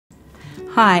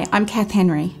Hi, I'm Kath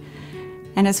Henry,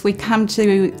 and as we come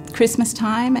to Christmas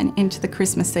time and into the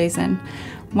Christmas season,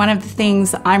 one of the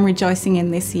things I'm rejoicing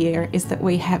in this year is that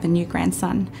we have a new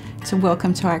grandson to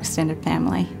welcome to our extended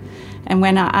family. And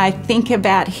when I think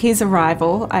about his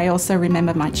arrival, I also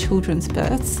remember my children's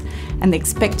births and the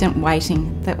expectant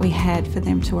waiting that we had for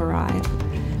them to arrive.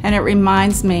 And it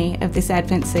reminds me of this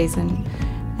Advent season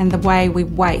and the way we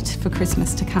wait for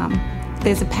Christmas to come.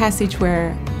 There's a passage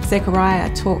where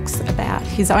Zechariah talks about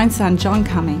his own son John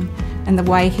coming and the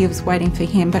way he was waiting for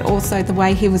him, but also the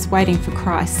way he was waiting for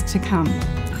Christ to come.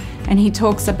 And he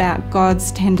talks about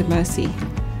God's tender mercy.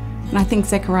 And I think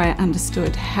Zechariah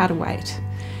understood how to wait.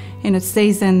 In a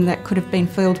season that could have been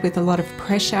filled with a lot of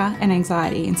pressure and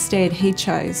anxiety, instead he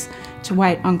chose to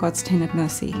wait on God's tender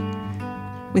mercy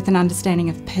with an understanding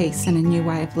of peace and a new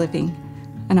way of living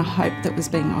and a hope that was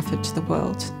being offered to the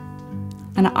world.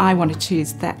 And I want to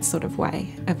choose that sort of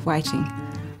way of waiting,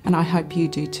 and I hope you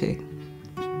do too.